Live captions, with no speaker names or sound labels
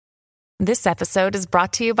This episode is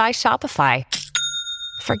brought to you by Shopify.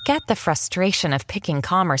 Forget the frustration of picking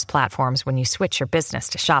commerce platforms when you switch your business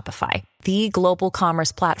to Shopify, the global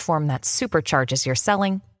commerce platform that supercharges your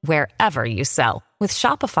selling wherever you sell. With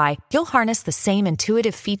Shopify, you'll harness the same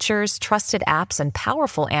intuitive features, trusted apps, and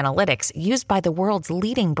powerful analytics used by the world's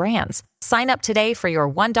leading brands. Sign up today for your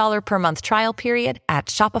 $1 per month trial period at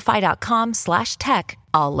shopify.com/tech,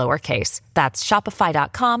 all lowercase. That's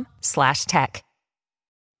shopify.com/tech.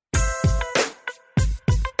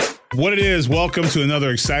 What it is, welcome to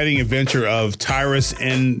another exciting adventure of Tyrus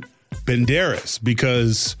and Banderas,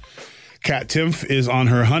 because Kat Timpf is on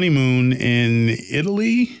her honeymoon in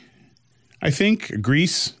Italy, I think,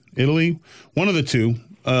 Greece, Italy, one of the two.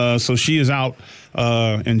 So she is out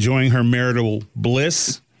enjoying her marital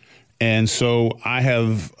bliss. And so I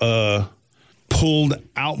have pulled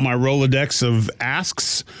out my Rolodex of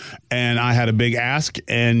asks, and I had a big ask,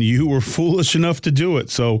 and you were foolish enough to do it.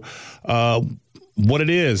 So what it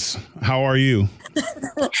is, how are you?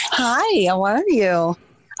 Hi, how are you?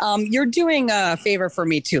 You're doing a favor for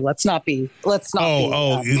me too. Let's not be. Let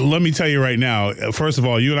me tell you right now. First of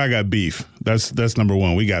all, you and I got beef. That's number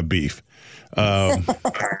one. We got beef.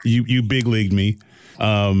 You big leagued me.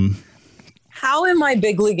 How am I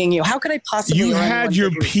big leaguing you? How could I possibly? You had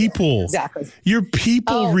your people. Exactly. Your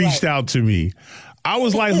people reached out to me. I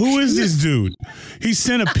was like, who is this dude? He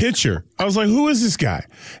sent a picture. I was like, who is this guy?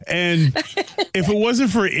 And if it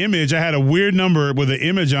wasn't for image, I had a weird number with an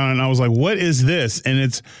image on it. And I was like, what is this? And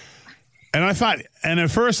I thought, and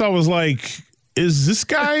at first I was like, is this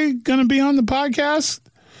guy going to be on the podcast?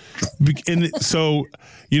 And so,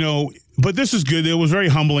 but this is good. It was very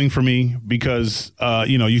humbling for me because,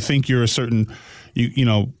 you think you're a certain,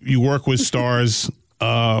 you work with stars,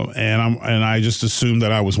 and I just assumed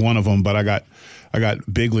that I was one of them, but I got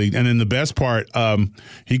big league. And then the best part,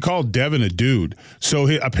 he called Devin a dude. So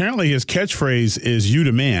apparently his catchphrase is "you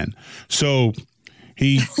the man." So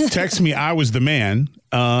he texted me I was the man.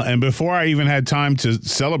 And before I even had time to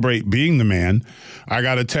celebrate being the man, I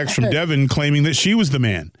got a text from Devin claiming that she was the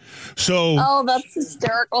man. So, oh, that's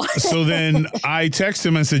hysterical. So then I texted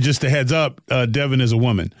him and said, just a heads up, Devin is a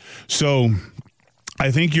woman. So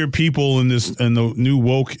I think your people in the new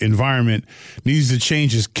woke environment needs to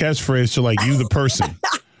change his catchphrase to like "you the person."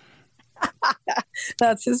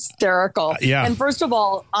 That's hysterical. Yeah. And first of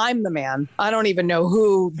all, I'm the man. I don't even know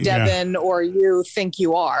who Devin or you think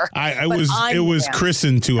you are. It was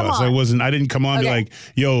christened to us. I didn't come on to be like,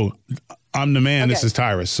 yo, I'm the man. Okay. This is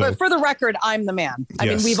Tyrus. So, but for the record, I'm the man. I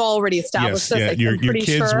mean, we've already established this. Yeah. Your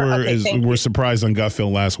kids were surprised on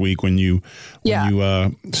Gutfeld last week when you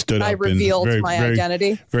stood up. I revealed my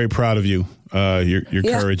identity. Very proud of you. Your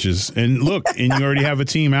courage is, and look, and you already have a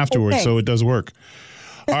team afterwards, so it does work.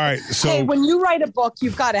 All right. So hey, when you write a book,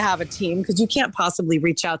 you've got to have a team because you can't possibly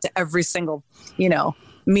reach out to every single,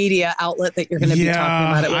 media outlet that you're going to be talking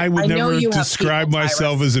about it with. I would never describe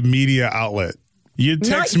myself as a media outlet. You'd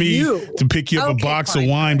text me to pick you up a box of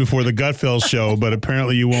wine before the Gutfeld show, but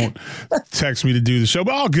apparently you won't text me to do the show.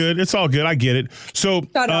 But all good. It's all good. I get it. So,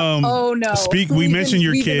 oh no. We mentioned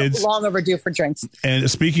your kids. Long overdue for drinks.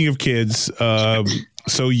 And speaking of kids,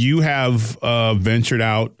 so you have ventured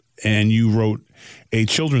out and you wrote a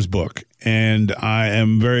children's book, and I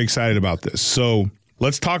am very excited about this. So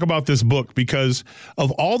let's talk about this book because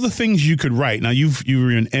of all the things you could write. Now you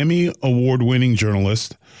were an Emmy award-winning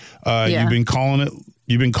journalist. You've been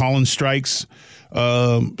calling strikes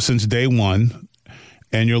since day one,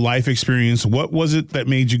 and your life experience. What was it that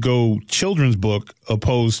made you go children's book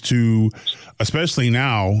opposed to, especially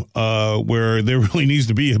now, where there really needs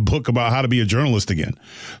to be a book about how to be a journalist again?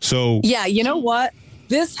 So yeah, you know what?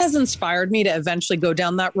 This has inspired me to eventually go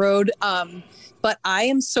down that road. But I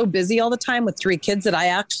am so busy all the time with 3 kids that I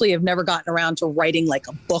actually have never gotten around to writing like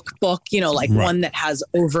a book, one that has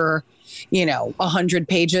over, 100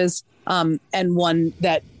 pages, and one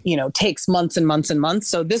that, takes months and months and months.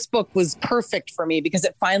 So this book was perfect for me because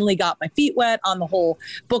it finally got my feet wet on the whole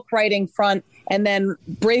book writing front. And then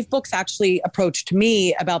Brave Books actually approached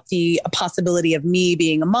me about the possibility of me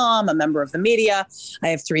being a mom, a member of the media. I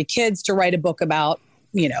have 3 kids to write a book about,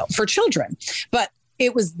 for children. But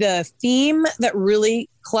it was the theme that really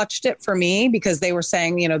clutched it for me because they were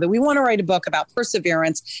saying, that we want to write a book about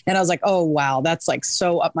perseverance. And I was like, oh, wow, that's like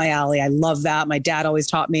so up my alley. I love that. My dad always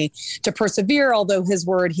taught me to persevere, although his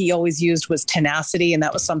word he always used was tenacity. And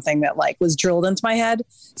that was something that was drilled into my head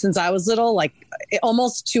since I was little,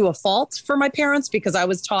 almost to a fault for my parents, because I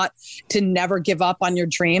was taught to never give up on your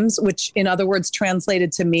dreams, which in other words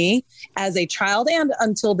translated to me as a child. And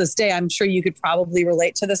until this day, I'm sure you could probably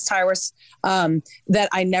relate to this, Tyrus, that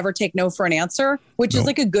I never take no for an answer, which is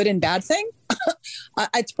like a good and bad thing.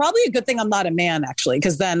 It's probably a good thing I'm not a man, actually,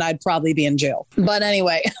 because then I'd probably be in jail. But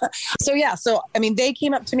anyway, so I mean, they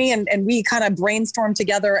came up to me and we kind of brainstormed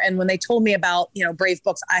together. And when they told me about, Brave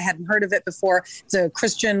Books, I hadn't heard of it before. It's a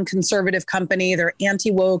Christian conservative company. They're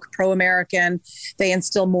anti-woke, pro-American. They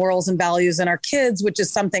instill morals and values in our kids, which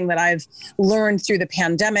is something that I've learned through the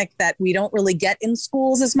pandemic that we don't really get in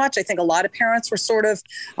schools as much. I think a lot of parents were sort of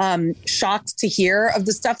shocked to hear of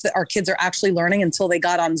the stuff that our kids are actually learning until they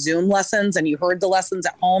got on Zoom lessons and you heard the lessons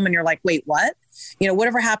at home and you're like, wait, what?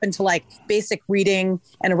 Whatever happened to like basic reading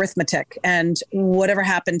and arithmetic, and whatever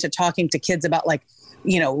happened to talking to kids about like,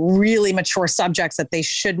 really mature subjects that they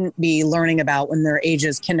shouldn't be learning about when their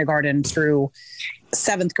ages kindergarten through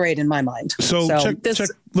 7th grade in my mind. So check.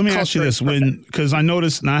 Let me ask you this, because I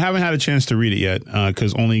noticed, and I haven't had a chance to read it yet,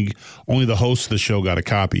 because only the host of the show got a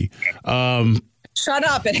copy. Shut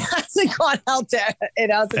up! It hasn't gone out there.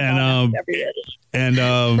 It hasn't gone out everywhere.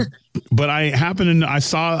 And but I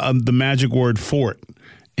saw the magic word fort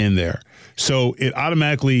in there, so it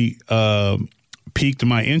automatically piqued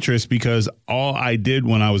my interest because all I did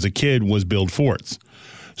when I was a kid was build forts.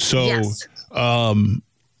 So, yes.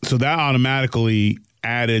 So that automatically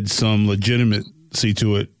added some legitimacy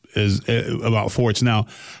to it about forts. Now,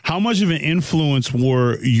 how much of an influence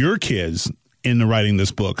were your kids in the writing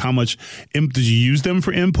this book? How much did you use them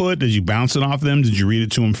for input? Did you bounce it off them? Did you read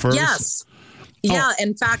it to them first? Yes. Yeah.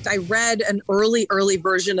 In fact, I read an early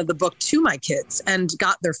version of the book to my kids and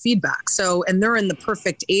got their feedback. So, and they're in the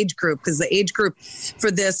perfect age group because the age group for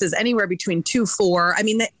this is anywhere between 2-4. I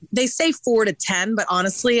mean, they say 4 to 10, but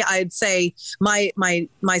honestly, I'd say my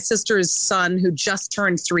sister's son who just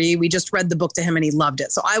turned 3, we just read the book to him and he loved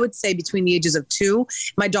it. So I would say between the ages of 2,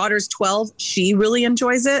 my daughter's 12. She really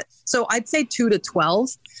enjoys it. So I'd say 2 to 12.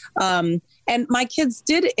 And my kids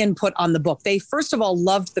did input on the book. They, first of all,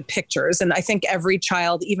 loved the pictures. And I think every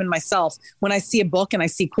child, even myself, when I see a book and I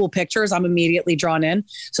see cool pictures, I'm immediately drawn in.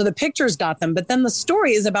 So the pictures got them. But then the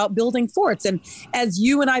story is about building forts. And as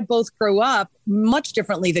you and I both grow up, much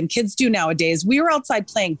differently than kids do nowadays, we were outside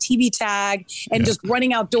playing TV tag and just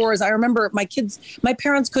running outdoors. I remember my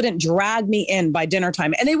parents couldn't drag me in by dinner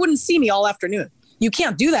time and they wouldn't see me all afternoon. You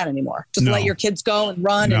can't do that anymore. Just let your kids go and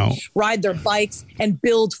run and ride their bikes and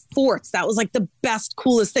build forts. That was like the best,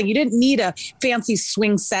 coolest thing. You didn't need a fancy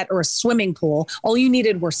swing set or a swimming pool. All you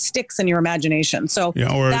needed were sticks and your imagination. So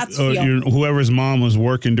whoever's mom was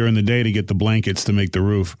working during the day to get the blankets to make the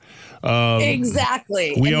roof.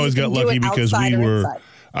 Exactly. We always got lucky because we were.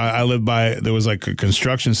 I lived there was like a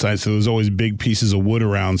construction site, so there was always big pieces of wood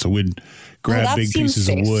around. So we'd grab big pieces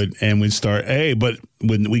of wood and we'd start, but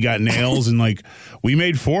when we got nails and like, we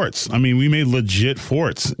made forts. I mean, we made legit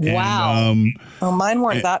forts. Wow. And, well, mine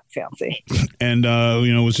weren't that fancy. And,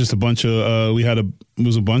 it was just a bunch of, it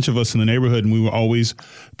was a bunch of us in the neighborhood and we were always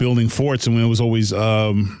building forts. And it was always, it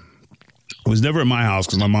was never at my house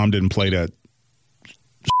because my mom didn't play that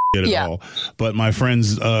at all. But my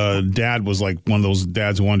friend's dad was like one of those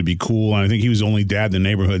dads who wanted to be cool. And I think he was the only dad in the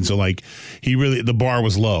neighborhood. So like the bar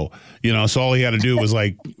was low, so all he had to do was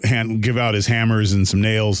like give out his hammers and some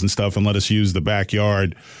nails and stuff and let us use the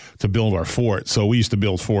backyard to build our fort. So we used to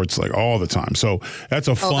build forts like all the time. So that's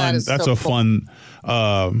a fun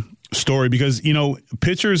story because,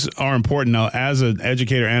 pictures are important now as an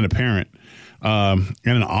educator and a parent. And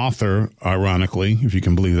an author, ironically, if you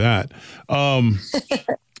can believe that.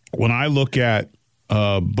 When I look at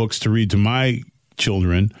books to read to my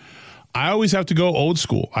children, I always have to go old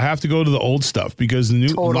school. I have to go to the old stuff because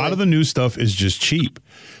a lot of the new stuff is just cheap.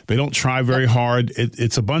 They don't try very hard.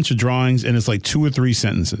 It's a bunch of drawings and it's like 2 or 3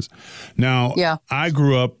 sentences. Now, I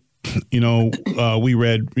grew up, we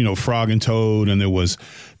read, Frog and Toad, and there was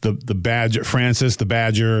the Badger, Francis the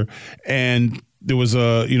Badger, and there was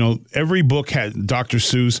every book had Dr.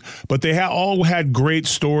 Seuss, but they all had great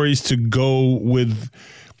stories to go with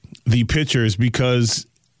the pictures because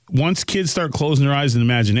once kids start closing their eyes in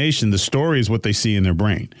imagination, the story is what they see in their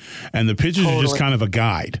brain. And the pictures are just kind of a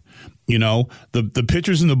guide. The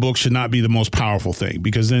pictures in the book should not be the most powerful thing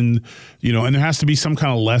because then, and there has to be some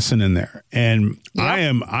kind of lesson in there. And I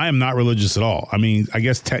am not religious at all. I mean, I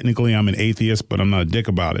guess technically I'm an atheist, but I'm not a dick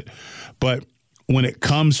about it. But when it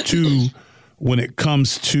comes to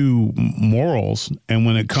morals and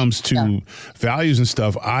when it comes to values and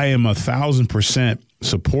stuff, I am 1,000%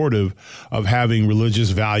 supportive of having religious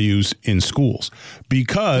values in schools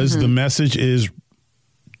because the message is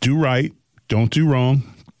do right, don't do wrong,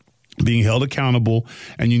 being held accountable,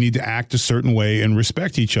 and you need to act a certain way and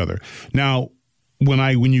respect each other. Now,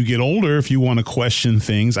 when you get older, if you want to question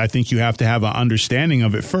things, I think you have to have an understanding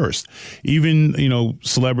of it first. Even,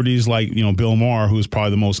 celebrities like, Bill Maher, who is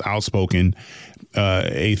probably the most outspoken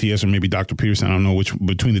atheist, or maybe Dr. Peterson, I don't know which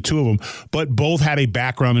between the two of them, but both had a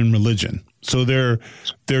background in religion. So their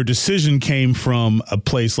decision came from a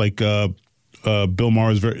place like Bill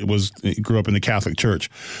Maher grew up in the Catholic Church.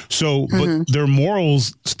 So, but their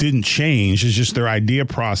morals didn't change. It's just their idea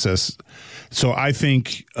process. So I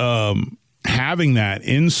think having that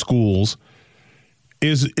in schools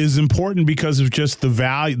is important because of just the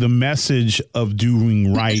value, the message of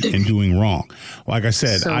doing right and doing wrong. Like I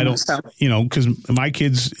said, I don't, because my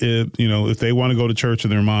kids, if they want to go to church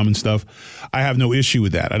with their mom and stuff, I have no issue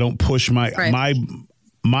with that. I don't push my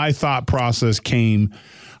thought process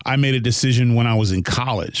I made a decision when I was in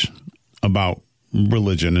college about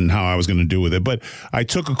religion and how I was going to do with it. But I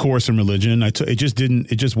took a course in religion. It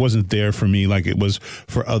just wasn't there for me like it was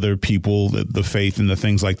for other people, the faith and the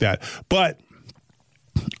things like that. But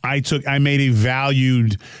I made a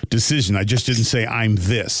valued decision. I just didn't say I'm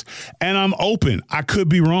this. And I'm open. I could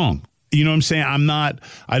be wrong. You know what I'm saying?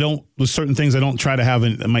 With certain things I don't try to have,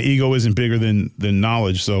 my ego isn't bigger than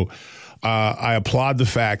knowledge. So I applaud the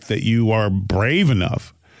fact that you are brave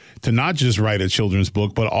enough to not just write a children's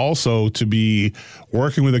book, but also to be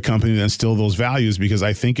working with a company that instills those values, because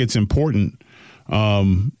I think it's important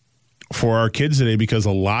for our kids today, because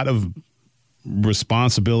a lot of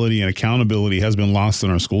responsibility and accountability has been lost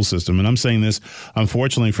in our school system. And I'm saying this,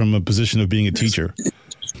 unfortunately, from a position of being a teacher.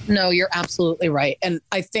 No, you're absolutely right. And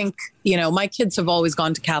I think, my kids have always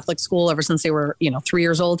gone to Catholic school ever since they were, 3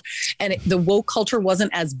 years old. And the woke culture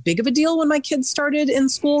wasn't as big of a deal when my kids started in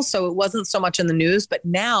school. So it wasn't so much in the news. But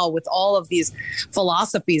now with all of these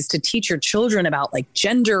philosophies to teach your children about like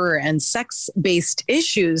gender and sex-based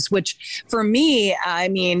issues, which for me, I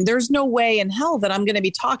mean, there's no way in hell that I'm going to be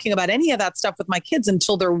talking about any of that stuff with my kids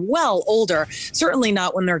until they're well older. Certainly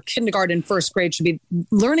not when they're kindergarten, first grade should be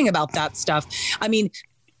learning about that stuff. I mean,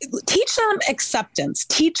 teach them acceptance,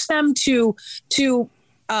 teach them to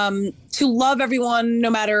love everyone, no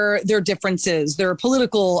matter their differences, their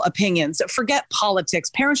political opinions. Forget politics.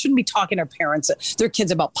 Parents shouldn't be talking to their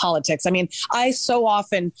kids about politics. I mean, I so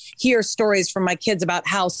often hear stories from my kids about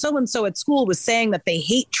how so-and-so at school was saying that they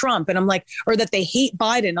hate Trump. And I'm like, or that they hate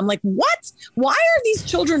Biden. I'm like, what? Why are these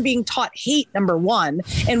children being taught hate, number one?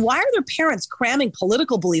 And why are their parents cramming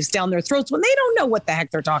political beliefs down their throats when they don't know what the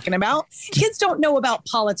heck they're talking about? Kids don't know about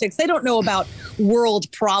politics. They don't know about world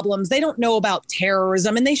problems. They don't know about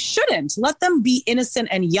terrorism, and they shouldn't. Let them be innocent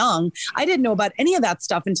and young. I didn't know about any of that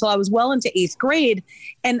stuff until I was well into 8th grade.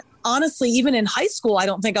 And honestly, even in high school, I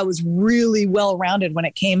don't think I was really well-rounded when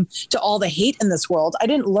it came to all the hate in this world. I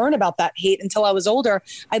didn't learn about that hate until I was older.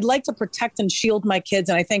 I'd like to protect and shield my kids.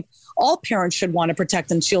 And I think all parents should want to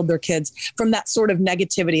protect and shield their kids from that sort of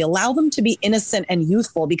negativity. Allow them to be innocent and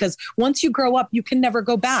youthful, because once you grow up, you can never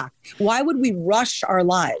go back. Why would we rush our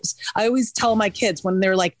lives? I always tell my kids when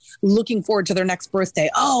they're like looking forward to their next birthday,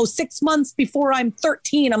 6 months before I'm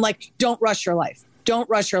 13, I'm like, don't rush your life. Don't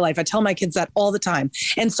rush your life. I tell my kids that all the time.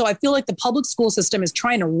 And so I feel like the public school system is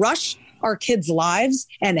trying to rush our kids' lives.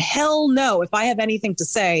 And hell no, if I have anything to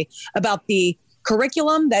say about the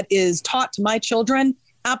curriculum that is taught to my children,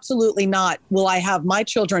 absolutely not will I have my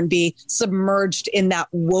children be submerged in that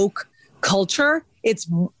woke culture. It's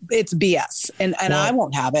BS. And I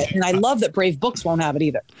won't have it. And I love that Brave Books won't have it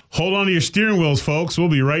either. Hold on to your steering wheels, folks. We'll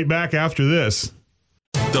be right back after this.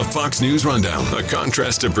 The Fox News Rundown, a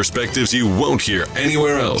contrast of perspectives you won't hear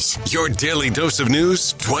anywhere else. Your daily dose of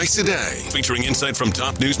news twice a day, featuring insight from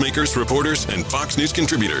top newsmakers, reporters, and Fox News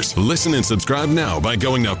contributors. Listen and subscribe now by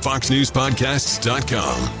going to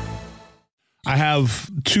foxnewspodcasts.com. I have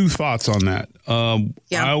two thoughts on that.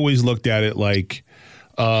 I always looked at it like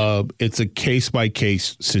it's a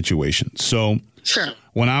case-by-case situation. So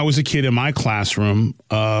when I was a kid in my classroom,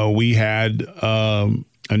 we had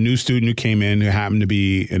a new student who came in who happened to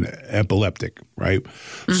be an epileptic, right?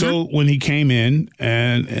 Mm-hmm. So when he came in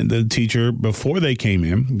and the teacher, before they came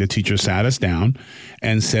in, the teacher sat us down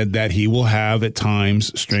and said that he will have at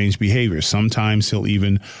times strange behavior. Sometimes he'll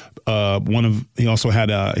even, he also had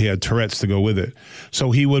Tourette's to go with it.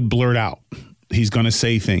 So he would blurt out. He's going to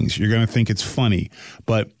say things. You're going to think it's funny.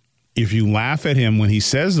 But if you laugh at him when he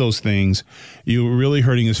says those things, you're really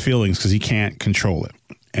hurting his feelings because he can't control it.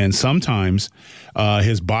 And sometimes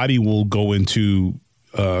his body will go into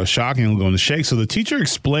shock and he'll go into shake. So the teacher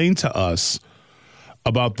explained to us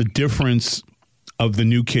about the difference of the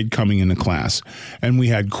new kid coming into class. And we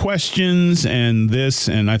had questions and this,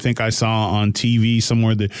 and I think I saw on TV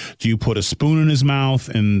somewhere that, do you put a spoon in his mouth?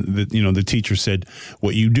 And the teacher said,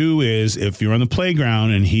 what you do is if you're on the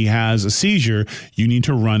playground and he has a seizure, you need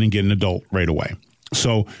to run and get an adult right away.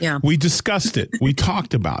 So we discussed it. We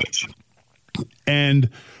talked about it. And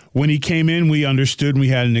when he came in, we understood and we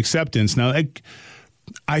had an acceptance. Now,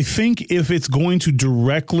 I think if it's going to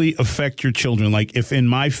directly affect your children, like if in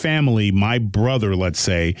my family, my brother, let's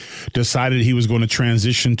say, decided he was going to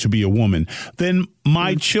transition to be a woman, then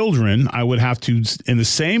my children, I would have to, in the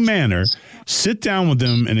same manner, sit down with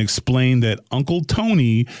them and explain that Uncle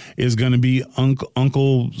Tony is going to be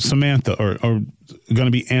Uncle Samantha or going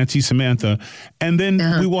to be Auntie Samantha. And then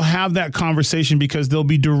we will have that conversation because they'll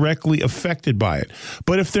be directly affected by it.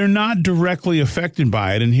 But if they're not directly affected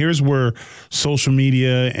by it, and here's where social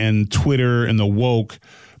media and Twitter and the woke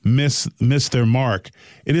miss their mark,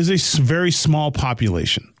 it is a very small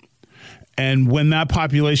population. And when that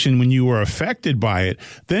population, when you are affected by it,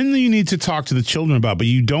 then you need to talk to the children about it. But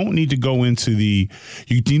you don't need to go into you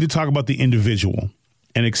need to talk about the individual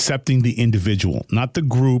and accepting the individual, not the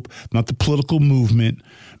group, not the political movement,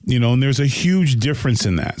 and there's a huge difference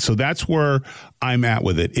in that. So that's where I'm at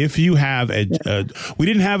with it. If you have we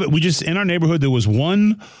didn't have it. We just, in our neighborhood, there was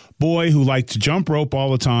one boy who liked to jump rope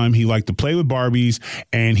all the time. He liked to play with Barbies,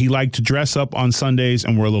 and he liked to dress up on Sundays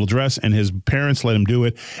and wear a little dress, and his parents let him do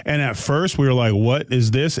it. And at first we were like, what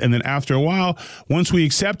is this? And then after a while, once we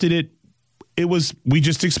accepted it, it was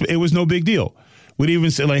no big deal. We'd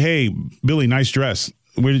even say like, hey, Billy, nice dress.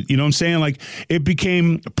 You know what I'm saying? Like, it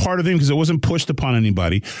became part of him because it wasn't pushed upon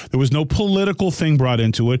anybody. There was no political thing brought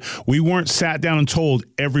into it. We weren't sat down and told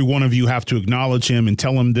every one of you have to acknowledge him and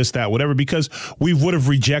tell him this, that, whatever, because we would have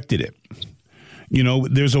rejected it.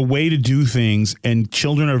 There's a way to do things, and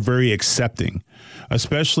children are very accepting,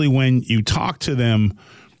 especially when you talk to them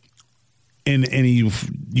and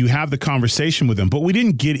you have the conversation with them. But we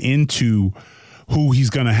didn't get into who he's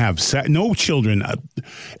going to have sex. No children.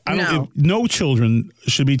 No children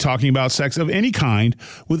should be talking about sex of any kind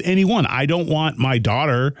with anyone. I don't want my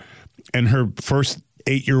daughter and her first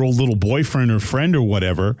 8-year-old little boyfriend or friend or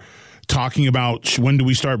whatever talking about when do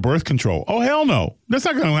we start birth control. Oh, hell no. That's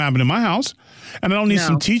not going to happen in my house. And I don't need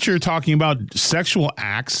some teacher talking about sexual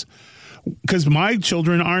acts because my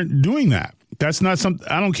children aren't doing that. That's not something.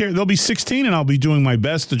 I don't care. They'll be 16 and I'll be doing my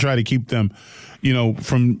best to try to keep them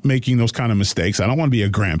from making those kind of mistakes. I don't want to be a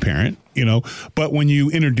grandparent, but when you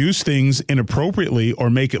introduce things inappropriately or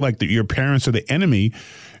make it like your parents are the enemy,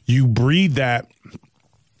 you breed that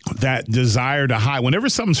desire to hide. Whenever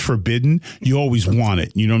something's forbidden, you always want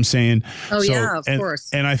it. You know what I'm saying? Oh, yeah, of course.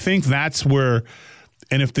 And I think that's where,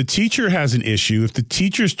 and if the teacher has an issue, if the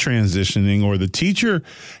teacher's transitioning or the teacher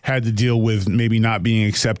had to deal with maybe not being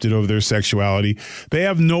accepted over their sexuality, they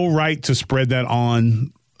have no right to spread that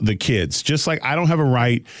on the kids. Just like I don't have a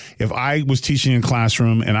right, if I was teaching in a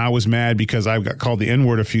classroom and I was mad because I got called the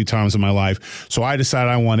N-word a few times in my life, so I decided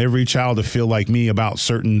I want every child to feel like me about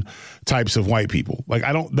certain types of white people. Like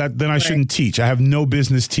then I shouldn't teach. I have no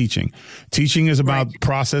business teaching. Teaching is about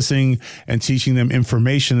processing and teaching them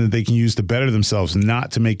information that they can use to better themselves, not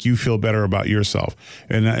to make you feel better about yourself.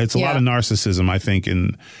 And it's a lot of narcissism, I think,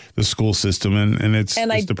 in the school system, and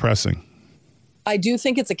it's depressing. I do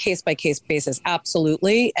think it's a case-by-case basis.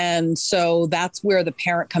 Absolutely. And so that's where the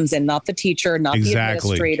parent comes in, not the teacher, not the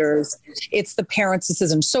administrators. It's the parent's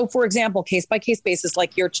decision. So for example, case-by-case basis,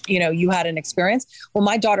 like you had an experience. Well,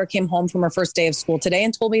 my daughter came home from her first day of school today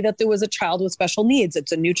and told me that there was a child with special needs.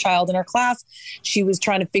 It's a new child in her class. She was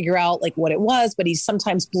trying to figure out like what it was, but he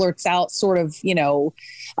sometimes blurts out sort of,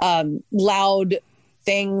 loud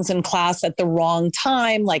things in class at the wrong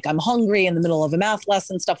time, like I'm hungry in the middle of a math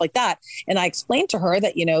lesson, stuff like that. And I explained to her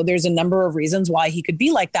that, there's a number of reasons why he could be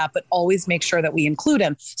like that, but always make sure that we include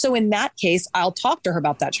him. So in that case, I'll talk to her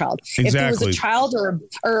about that child. Exactly. If there was a child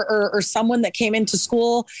or someone that came into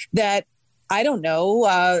school that, I don't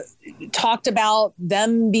know, talked about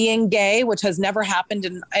them being gay, which has never happened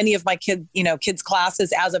in any of my kids'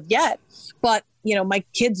 classes as of yet. But, my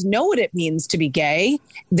kids know what it means to be gay.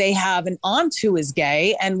 They have an aunt who is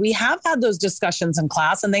gay, and we have had those discussions in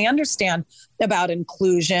class, and they understand about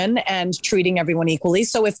inclusion and treating everyone equally.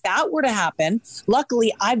 So if that were to happen,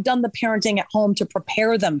 luckily, I've done the parenting at home to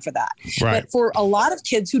prepare them for that. Right. But for a lot of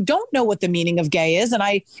kids who don't know what the meaning of gay is, and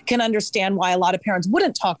I can understand why a lot of parents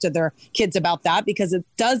wouldn't talk to their kids about that, because it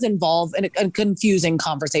does involve a confusing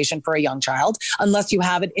conversation for a young child, unless you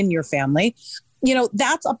have it in your family.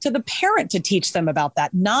 That's up to the parent to teach them about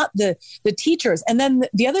that, not the teachers. And then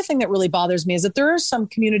the other thing that really bothers me is that there are some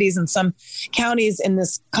communities and some counties in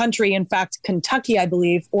this country, in fact, Kentucky, I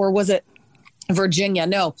believe, or was it Virginia.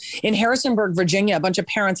 No, in Harrisonburg, Virginia, a bunch of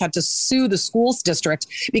parents had to sue the schools district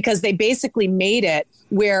because they basically made it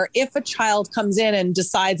where if a child comes in and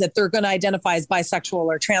decides that they're going to identify as bisexual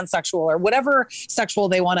or transsexual or whatever sexual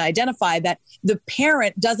they want to identify, that the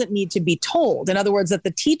parent doesn't need to be told. In other words, that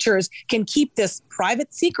the teachers can keep this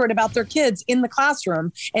private secret about their kids in the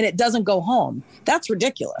classroom and it doesn't go home. That's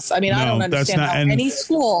ridiculous. I mean, I don't understand how any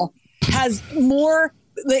school has more,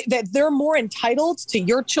 that they're more entitled to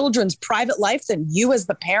your children's private life than you as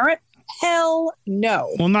the parent. Hell no.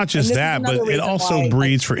 Well, not just that, but it also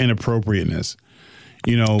breeds for inappropriateness.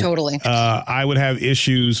 You know, totally. I would have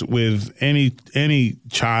issues with any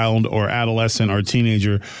child or adolescent or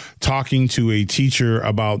teenager talking to a teacher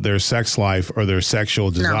about their sex life or their sexual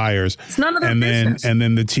desires. It's none of their business. And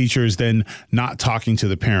then the teacher is then not talking to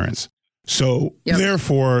the parents. So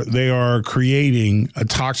therefore, they are creating a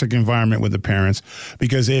toxic environment with the parents,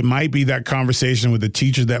 because it might be that conversation with the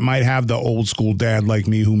teacher that might have the old school dad like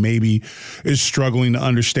me who maybe is struggling to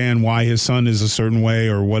understand why his son is a certain way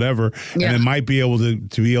or whatever. And it might be able to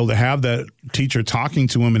be able to have that teacher talking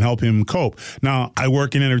to him and help him cope. Now, I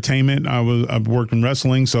work in entertainment. I've worked in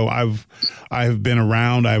wrestling. So I've been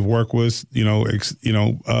around. I've worked with,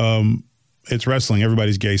 it's wrestling.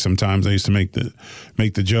 Everybody's gay sometimes. I used to make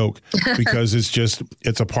the joke because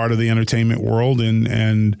it's a part of the entertainment world.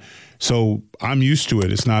 And so I'm used to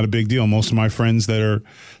it. It's not a big deal. Most of my friends that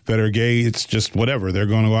are gay, it's just whatever. They're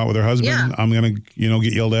going to go out with their husband. Yeah. I'm going to,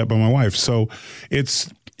 get yelled at by my wife. So it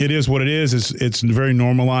is what it is. It's very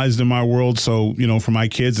normalized in my world. So, for my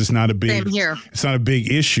kids, it's not a big, it's not a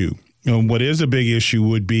big issue. What is a big issue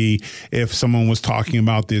would be if someone was talking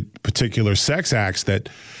about the particular sex acts that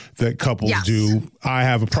couples do. I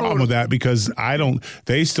have a problem with that because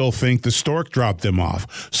they still think the stork dropped them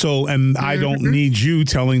off. So, and I don't need you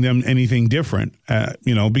telling them anything different,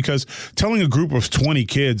 because telling a group of 20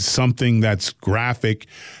 kids something that's graphic,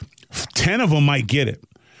 10 of them might get it.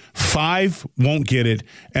 5 won't get it.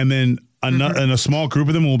 And then and a small group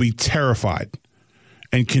of them will be terrified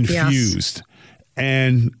and confused. Yes.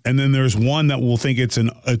 And then there's one that will think it's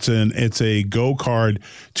a go card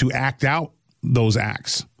to act out those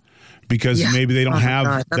acts. Because maybe they don't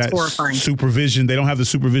have that supervision. They don't have the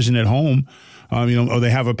supervision at home, or they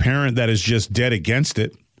have a parent that is just dead against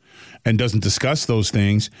it and doesn't discuss those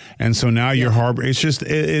things. And so now you're harboring. It's just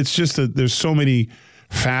there's so many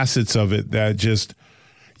facets of it that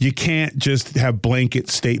you can't just have blanket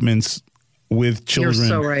statements with children. You're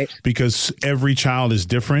so right. Because every child is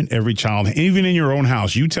different. Every child, even in your own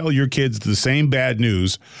house, you tell your kids the same bad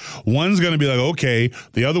news. One's going to be like, okay,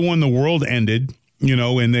 the other one, the world ended.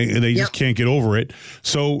 And they just can't get over it.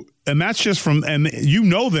 So, and that's just and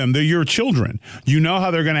them, they're your children. You know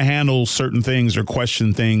how they're going to handle certain things or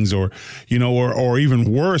question things or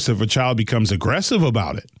even worse, if a child becomes aggressive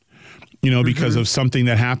about it, because of something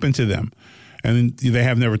that happened to them and they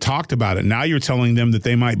have never talked about it. Now you're telling them that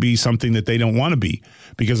they might be something that they don't want to be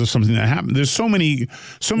because of something that happened. There's so many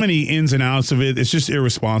ins and outs of it. It's just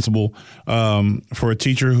irresponsible for a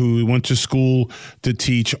teacher who went to school to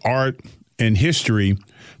teach art and history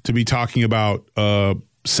to be talking about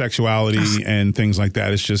sexuality and things like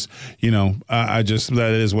that. It's just,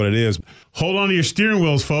 that is what it is. Hold on to your steering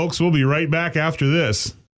wheels, folks. We'll be right back after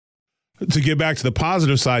this. To get back to the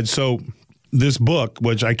positive side. So this book,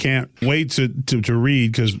 which I can't wait to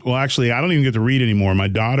read because, well, actually, I don't even get to read anymore. My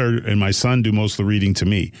daughter and my son do most of the reading to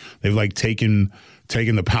me. They've taken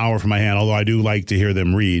the power from my hand, although I do like to hear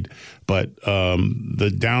them read. But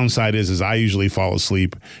the downside is I usually fall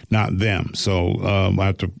asleep, not them. So I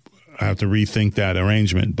have to rethink that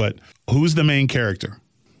arrangement. But who's the main character?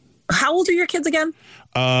 How old are your kids again?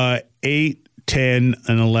 8, 10,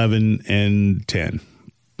 and 11, and 10.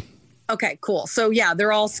 Okay, cool. So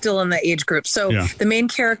they're all still in the age group. So the main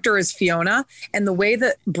character is Fiona. And the way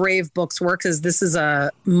that Brave Books works is this is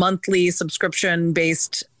a monthly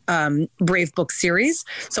subscription-based Brave Book series.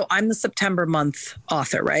 So I'm the September month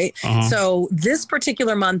author, right? Uh-huh. So this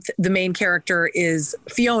particular month, the main character is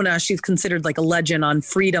Fiona. She's considered like a legend on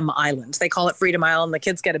Freedom Island. They call it Freedom Island. The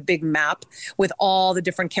kids get a big map with all the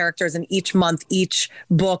different characters, and each month, each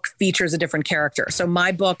book features a different character. So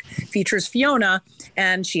my book features Fiona,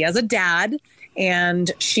 and she has a dad.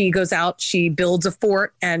 And she goes out, she builds a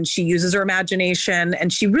fort, and she uses her imagination,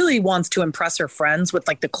 and she really wants to impress her friends with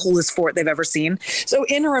like the coolest fort they've ever seen. So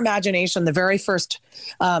in her imagination, the very first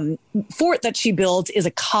fort that she builds is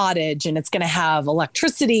a cottage, and it's going to have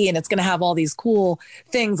electricity, and it's going to have all these cool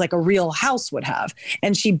things like a real house would have.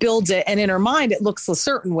 And she builds it, and in her mind, it looks a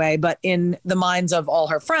certain way, but in the minds of all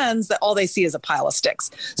her friends, that all they see is a pile of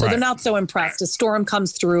sticks. So they're not so impressed. A storm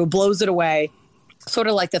comes through, blows it away. Sort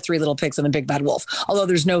of like the Three Little Pigs and the Big Bad Wolf, although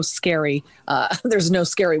there's no scary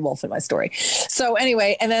wolf in my story. So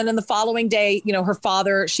anyway, and then in the following day, her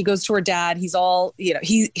father, she goes to her dad. He's all,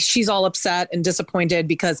 she's all upset and disappointed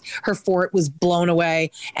because her fort was blown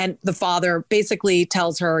away. And the father basically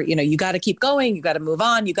tells her, you got to keep going. You got to move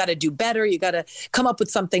on. You got to do better. You got to come up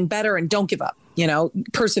with something better and don't give up.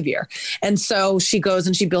 Persevere. And so she goes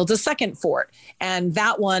and she builds a second fort. And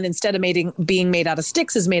that one, instead of being made out of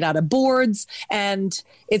sticks, is made out of boards. And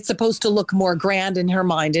it's supposed to look more grand in her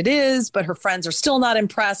mind. It is, but her friends are still not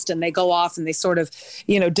impressed. And they go off and they sort of,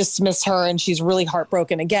 dismiss her. And she's really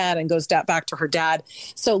heartbroken again and goes back to her dad.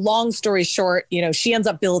 So long story short, she ends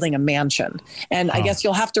up building a mansion. And I guess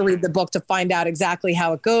you'll have to read the book to find out exactly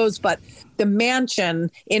how it goes. But the mansion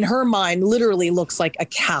in her mind literally looks like a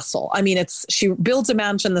castle. I mean, she builds a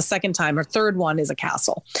mansion the second time. Her third one is a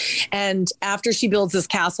castle. And after she builds this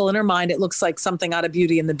castle in her mind, it looks like something out of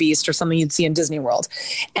Beauty and the Beast or something you'd see in Disney World.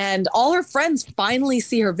 And all her friends finally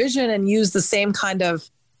see her vision and use the same kind of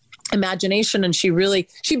imagination. And she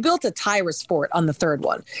built a Tyrus fort on the third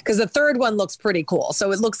one, because the third one looks pretty cool.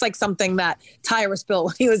 So it looks like something that Tyrus built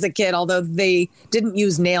when he was a kid, although they didn't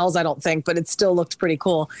use nails, I don't think, but it still looked pretty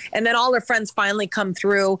cool. And then all her friends finally come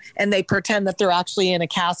through and they pretend that they're actually in a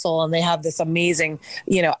castle and they have this amazing,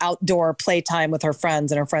 outdoor playtime with her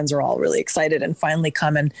friends, and her friends are all really excited and finally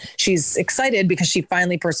come. And she's excited because she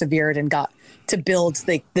finally persevered and got to build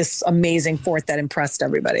this amazing fort that impressed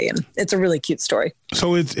everybody. And it's a really cute story.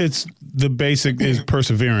 So it's the basic is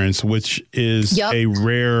perseverance, which is a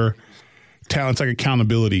rare talent. It's like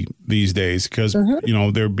accountability these days because,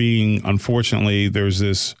 they're being, unfortunately, there's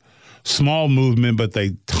this small movement, but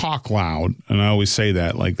they talk loud. And I always say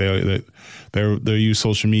that, like they use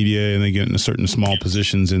social media and they get into certain small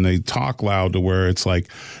positions and they talk loud to where it's like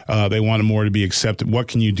they want more to be accepted. What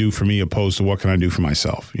can you do for me opposed to what can I do for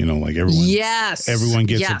myself? Like everyone. Yes. Everyone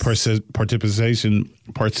gets a participation.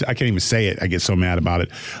 I can't even say it. I get so mad about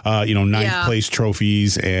it. Ninth place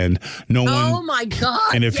trophies and no one. Oh my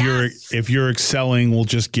God. And if you're excelling, we'll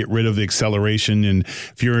just get rid of the acceleration. And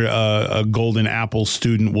if you're a golden apple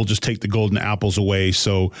student, we'll just take the golden apples away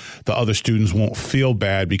so the other students won't feel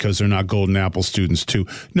bad because they're not golden apple students too.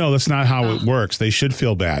 No, that's not how it works. They should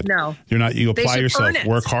feel bad. No, you're not. You apply yourself,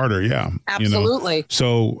 work harder. Yeah, absolutely.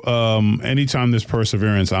 So anytime there's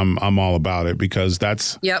perseverance, I'm all about it because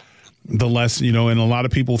that's the lesson. And a lot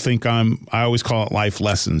of people think I always call it life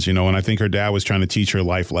lessons. And I think her dad was trying to teach her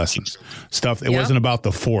life lessons stuff. It wasn't about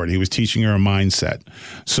the fort. He was teaching her a mindset.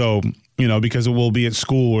 So. Because it will be at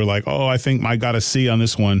school. We're like, I think I got a C on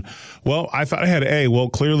this one. Well, I thought I had an A. Well,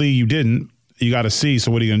 clearly you didn't. You got a C.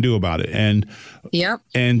 So what are you going to do about it? And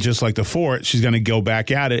just like the fort, she's going to go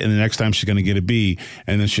back at it. And the next time she's going to get a B.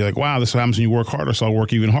 And then she's like, wow, this is what happens when you work harder. So I'll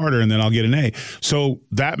work even harder and then I'll get an A. So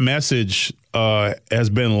that message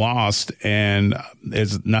has been lost and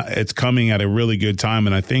it's coming at a really good time.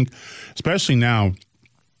 And I think especially now,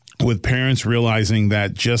 with parents realizing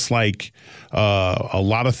that just like a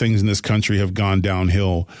lot of things in this country have gone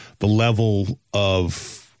downhill, the level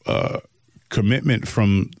of commitment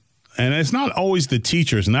and it's not always the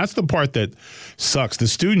teachers, and that's the part that sucks.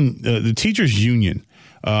 The teachers union,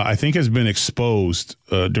 I think, has been exposed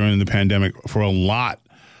during the pandemic for a lot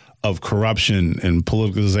of corruption and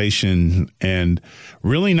politicization and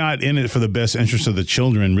really not in it for the best interest of the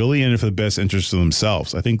children, really in it for the best interest of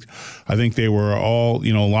themselves. I think they were all,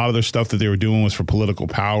 a lot of their stuff that they were doing was for political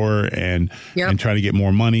power and trying to get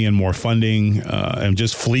more money and more funding and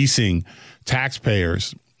just fleecing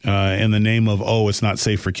taxpayers in the name of, it's not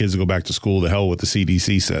safe for kids to go back to school, to hell what the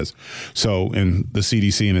CDC says. So, and the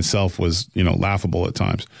CDC in itself was, laughable at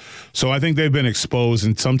times. So I think they've been exposed,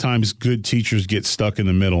 and sometimes good teachers get stuck in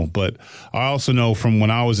the middle. But I also know from when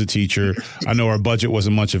I was a teacher, I know our budget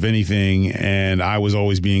wasn't much of anything, and I was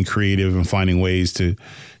always being creative and finding ways to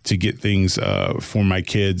get things for my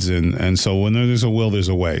kids. And so when there's a will, there's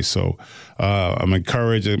a way. So I'm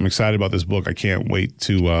encouraged. I'm excited about this book. I can't wait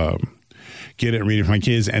to get it and read it for my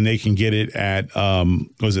kids, and they can get it at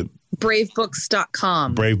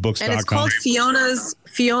bravebooks.com. Bravebooks.com. And it's called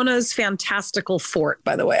Fiona's Fantastical Fort,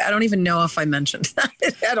 by the way. I don't even know if I mentioned that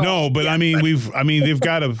at all. No, but they've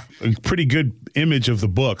got a pretty good image of the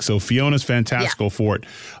book. So Fiona's Fantastical Fort.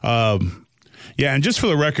 And just for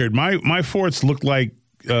the record, my forts look like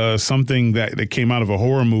something that came out of a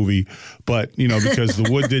horror movie, but because the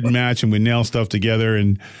wood didn't match and we nail stuff together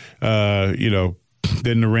and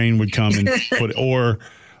then the rain would come and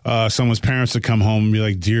someone's parents would come home and be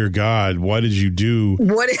like, dear God, what did you do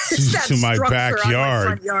to my backyard? On my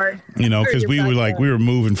front yard? Because we were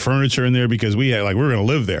moving furniture in there because we were going to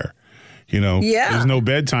live there. There's no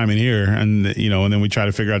bedtime in here. And, and then we try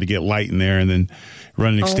to figure out to get light in there and then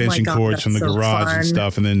run extension cords from the garage and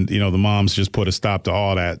stuff. And then, the moms just put a stop to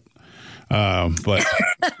all that. But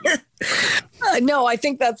no, I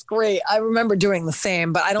think that's great. I remember doing the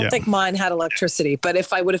same, but I don't think mine had electricity. But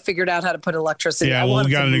if I would have figured out how to put electricity,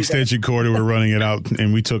 we got an extension cord and we're running it out.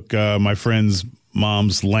 And we took my friend's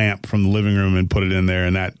mom's lamp from the living room and put it in there,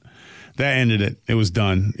 and that ended it. It was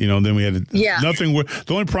done. Then we had nothing. The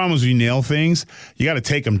only problem is when you nail things, you got to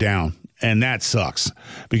take them down. And that sucks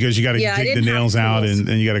because you got to dig the nails out and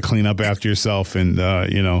you got to clean up after yourself. And,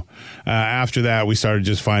 after that, we started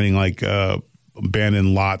just finding like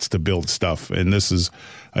abandoned lots to build stuff. And this is,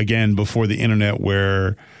 again, before the internet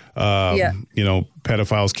where,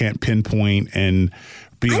 pedophiles can't pinpoint and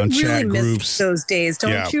be on chat groups. Miss those days,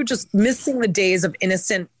 don't you? Just missing the days of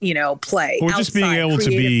innocent, play. Or just being able to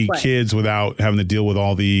be kids without having to deal with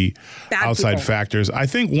all the outside factors. I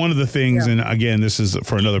think one of the things, and again, this is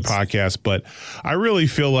for another podcast, but I really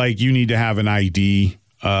feel like you need to have an ID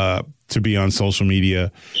to be on social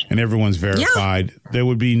media, and everyone's verified. There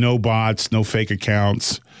would be no bots, no fake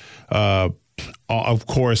accounts. Of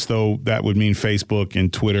course, though, that would mean Facebook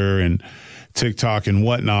and Twitter and TikTok and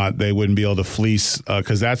whatnot, they wouldn't be able to fleece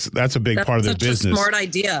because that's a big part of their business. Smart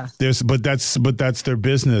idea. But that's their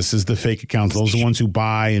business is the fake accounts. Those are the ones who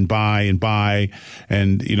buy and buy and buy,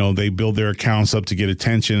 and they build their accounts up to get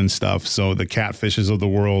attention and stuff. So the catfishes of the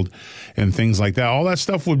world and things like that, all that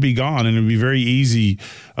stuff would be gone, and it'd be very easy.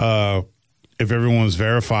 If everyone was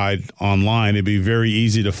verified online, it'd be very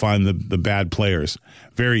easy to find the bad players.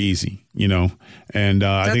 Very easy, and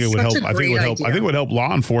I think it would help. I think it would help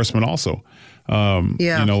law enforcement also. With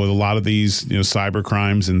a lot of these, cyber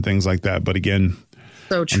crimes and things like that. But again,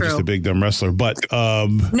 so true. I'm just a big dumb wrestler. But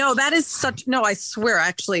no, that is I swear,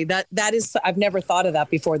 actually, that is. I've never thought of that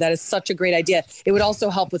before. That is such a great idea. It would also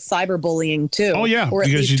help with cyberbullying too. Oh yeah, or at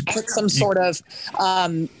least put some sort of.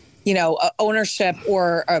 Ownership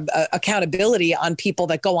or accountability on people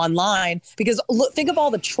that go online, because think of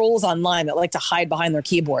all the trolls online that like to hide behind their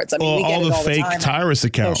keyboards. I mean, we get all it the all fake the time. Tyrus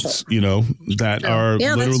accounts, that are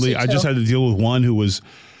literally. I just had to deal with one who was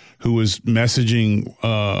messaging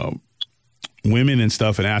women and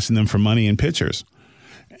stuff and asking them for money and pictures.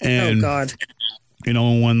 And, oh God.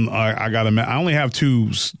 When I only have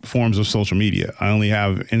two forms of social media. I only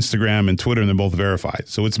have Instagram and Twitter, and they're both verified.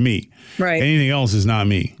 So it's me. Right. Anything else is not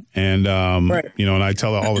me. And, and I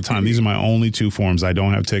tell it all the time, these are my only two forms. I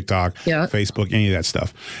don't have TikTok, Facebook, any of that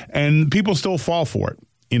stuff. And people still fall for it,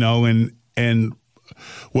 and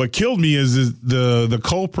what killed me is the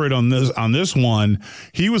culprit on this one.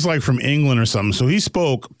 He was like from England or something. So he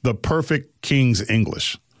spoke the perfect King's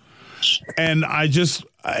English. And I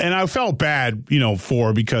felt bad,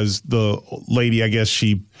 because the lady, I guess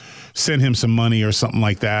she sent him some money or something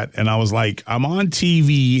like that. And I was like, I'm on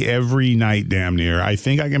TV every night, damn near. I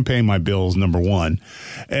think I can pay my bills, number one.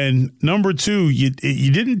 And number two, you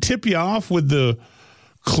didn't tip you off with the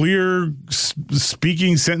clear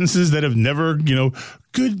speaking sentences that have never,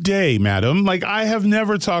 good day, madam. Like, I have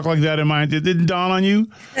never talked like that in my, it didn't dawn on you.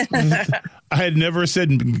 I had never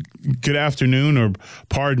said good afternoon or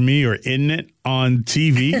pardon me or isn't it on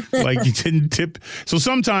TV. Like, you didn't tip. So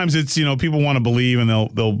sometimes it's, people want to believe and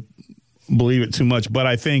they'll believe it too much. But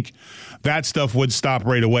I think that stuff would stop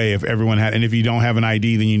right away if everyone had. And if you don't have an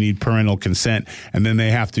ID, then you need parental consent. And then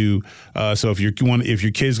they have to. So if your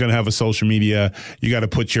kid's going to have a social media, you got to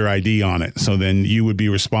put your ID on it. So then you would be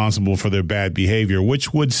responsible for their bad behavior,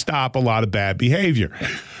 which would stop a lot of bad behavior.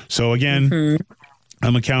 So again,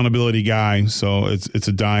 I'm an accountability guy. So it's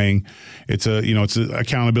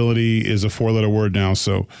accountability is a 4-letter word now.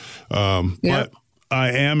 So, but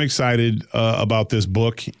I am excited about this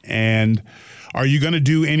book. And are you going to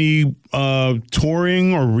do any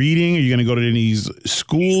touring or reading? Are you going to go to any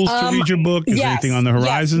schools to read your book? Is there anything on the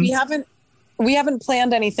horizon? Yes, we haven't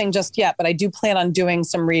planned anything just yet, but I do plan on doing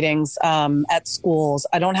some readings at schools.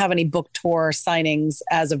 I don't have any book tour signings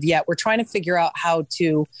as of yet. We're trying to figure out how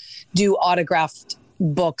to do autographed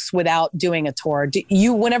books without doing a tour.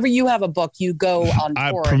 Whenever you have a book, you go on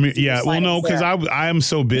tour. Because I am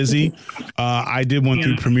so busy. I did one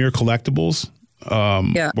through Premier Collectibles,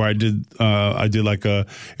 where I did like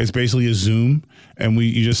it's basically a Zoom, and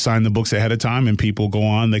you just sign the books ahead of time, and people go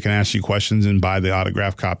on. They can ask you questions and buy the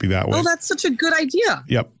autograph copy that way. Oh, that's such a good idea.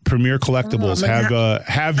 Yep, Premier Collectibles.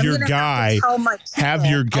 Have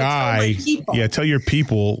your guy. Tell your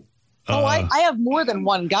people. I have more than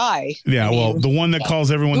one guy. Yeah, the one that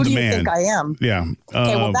calls everyone the man. Who do you think I am? Yeah.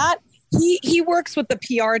 Okay, he works with the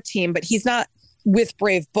PR team, but he's not with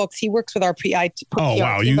Brave Books. He works with our PR team. Oh,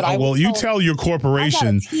 wow. You tell your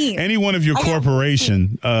corporation, any one of your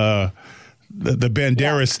corporation, the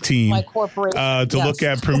Banderas team my corporation. to look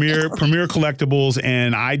at Premier Collectibles,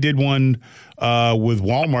 and I did one with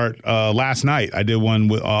Walmart last night. I did one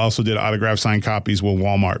with also did autograph signed copies with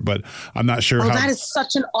Walmart, but I'm not sure how. That is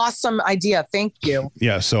such an awesome idea. Thank you.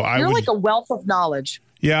 Yeah, so you're like a wealth of knowledge.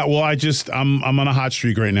 Yeah, well, I'm on a hot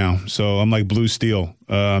streak right now, so I'm like blue steel.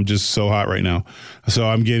 I'm just so hot right now, so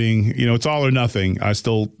I'm getting it's all or nothing. I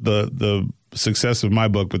still the success of my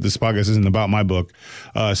book, but this podcast isn't about my book.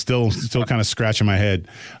 Still kind of scratching my head,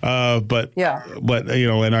 but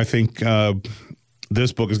and I think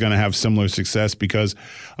this book is going to have similar success because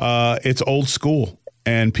it's old school.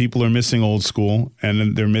 And people are missing old school,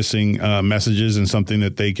 and they're missing messages and something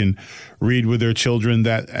that they can read with their children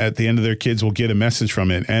that at the end of their kids will get a message from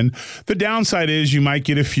it. And the downside is you might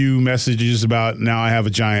get a few messages about, now I have a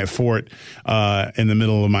giant fort in the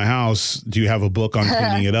middle of my house. Do you have a book on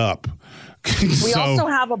cleaning it up? We also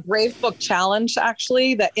have a Brave Book Challenge,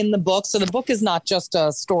 actually, that in the book. So the book is not just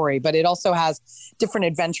a story, but it also has different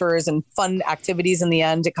adventures and fun activities in the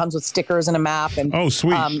end. It comes with stickers and a map. And oh,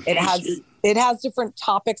 sweet. It has different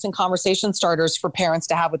topics and conversation starters for parents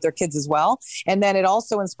to have with their kids as well. And then it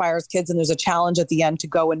also inspires kids. And there's a challenge at the end to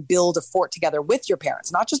go and build a fort together with your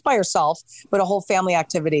parents, not just by yourself, but a whole family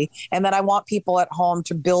activity. And then I want people at home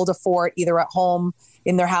to build a fort, either at home,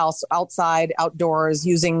 in their house, outside, outdoors,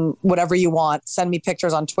 using whatever you want. Send me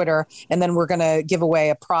pictures on Twitter. And then we're going to give away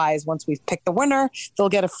a prize. Once we've picked the winner, they'll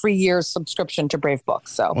get a free year's subscription to Brave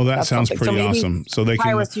Books. So that sounds pretty awesome. So they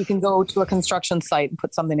can, you can go to a construction site and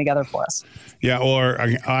put something together for us. Yeah. Or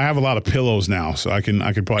I have a lot of pillows now, so I can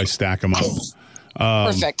probably stack them up.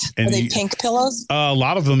 Perfect. Are they pink pillows? A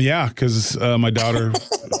lot of them, yeah, because my daughter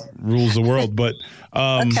rules the world. But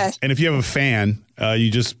okay. And if you have a fan, you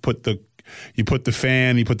just put the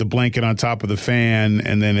blanket on top of the fan,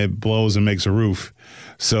 and then it blows and makes a roof.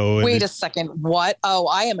 So wait a second. What? Oh,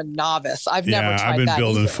 I am a novice. I've never tried that. I've been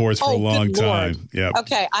building forts for a long time. Yeah.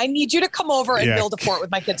 Okay. I need you to come over and build a fort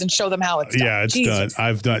with my kids and show them how it's done. Yeah, it's done.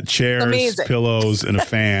 I've done chairs, pillows, and a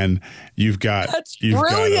fan. You've got a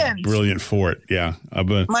brilliant fort. Yeah.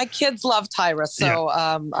 My kids love Tyra, so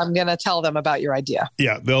I'm going to tell them about your idea.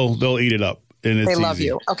 Yeah, they'll eat it up. And they love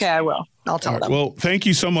you. Okay, I will. I'll tell them. Well, thank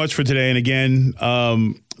you so much for today. And again,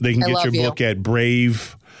 they can get your book at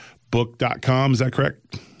bravebook.com. Is that correct?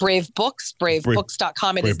 Brave Books,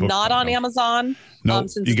 bravebooks.com. It is not on Amazon. No,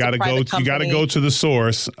 you got to go to the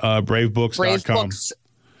source, bravebooks.com.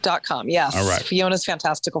 Bravebooks.com. Yes. All right. Fiona's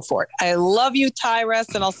Fantastical Fort. I love you,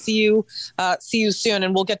 Tyrus, and I'll see you soon,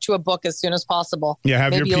 and we'll get you a book as soon as possible. Yeah,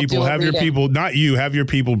 have your people, not you, have your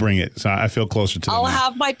people bring it. So I feel closer to them. I'll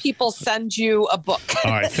have my people send you a book.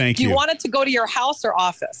 All right, thank you. Do you want it to go to your house or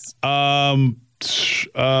office? Probably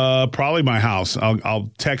my house. I'll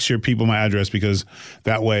text your people my address because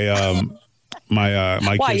that way my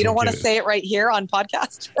why kids you don't want to say it right here on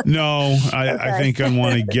podcast? No, I think I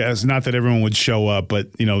want to guess. Not that everyone would show up, but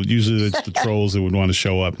usually it's the trolls that would want to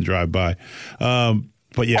show up and drive by.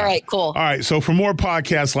 But yeah. All right, cool. All right. So for more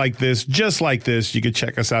podcasts like this, just like this, you can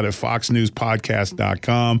check us out at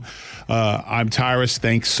foxnewspodcast.com. I'm Tyrus.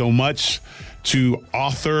 Thanks so much to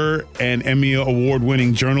author and Emmy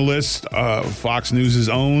Award-winning journalist, Fox News'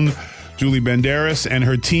 own Julie Banderas, and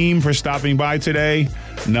her team for stopping by today.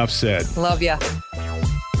 Enough said. Love ya.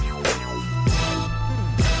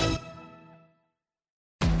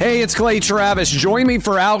 Hey, it's Clay Travis. Join me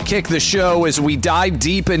for Outkick the Show as we dive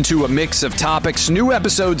deep into a mix of topics. New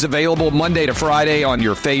episodes available Monday to Friday on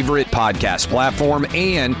your favorite podcast platform,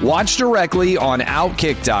 and watch directly on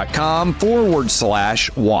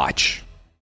outkick.com/watch.